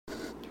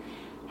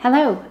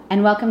Hello,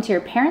 and welcome to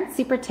your Parent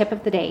Super Tip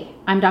of the Day.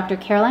 I'm Dr.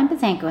 Caroline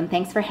Bazanko, and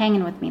thanks for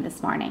hanging with me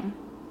this morning.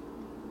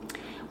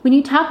 When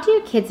you talk to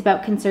your kids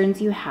about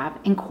concerns you have,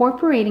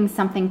 incorporating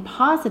something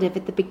positive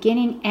at the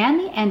beginning and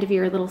the end of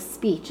your little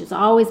speech is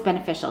always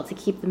beneficial to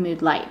keep the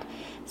mood light.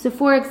 So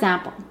for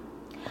example,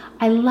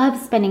 I love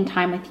spending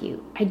time with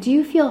you. I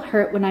do feel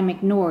hurt when I'm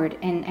ignored,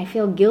 and I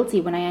feel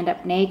guilty when I end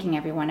up nagging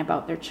everyone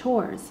about their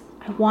chores.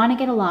 I want to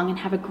get along and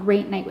have a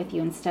great night with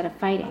you instead of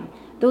fighting.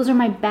 Those are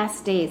my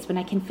best days when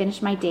I can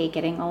finish my day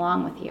getting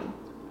along with you.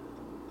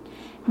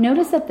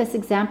 Notice that this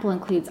example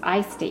includes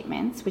I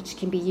statements, which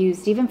can be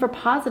used even for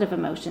positive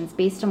emotions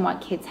based on what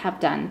kids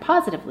have done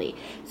positively.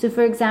 So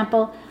for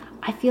example,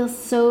 I feel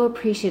so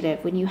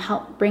appreciative when you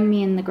helped bring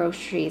me in the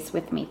groceries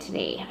with me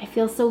today. I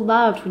feel so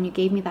loved when you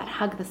gave me that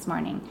hug this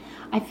morning.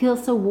 I feel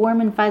so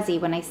warm and fuzzy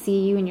when I see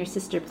you and your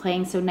sister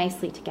playing so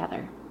nicely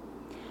together.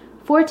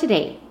 For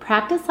today,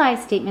 practice I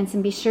statements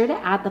and be sure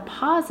to add the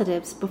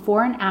positives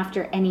before and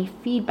after any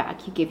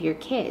feedback you give your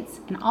kids,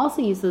 and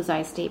also use those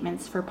I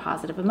statements for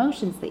positive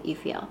emotions that you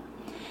feel.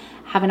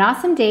 Have an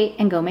awesome day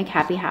and go make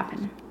happy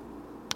happen.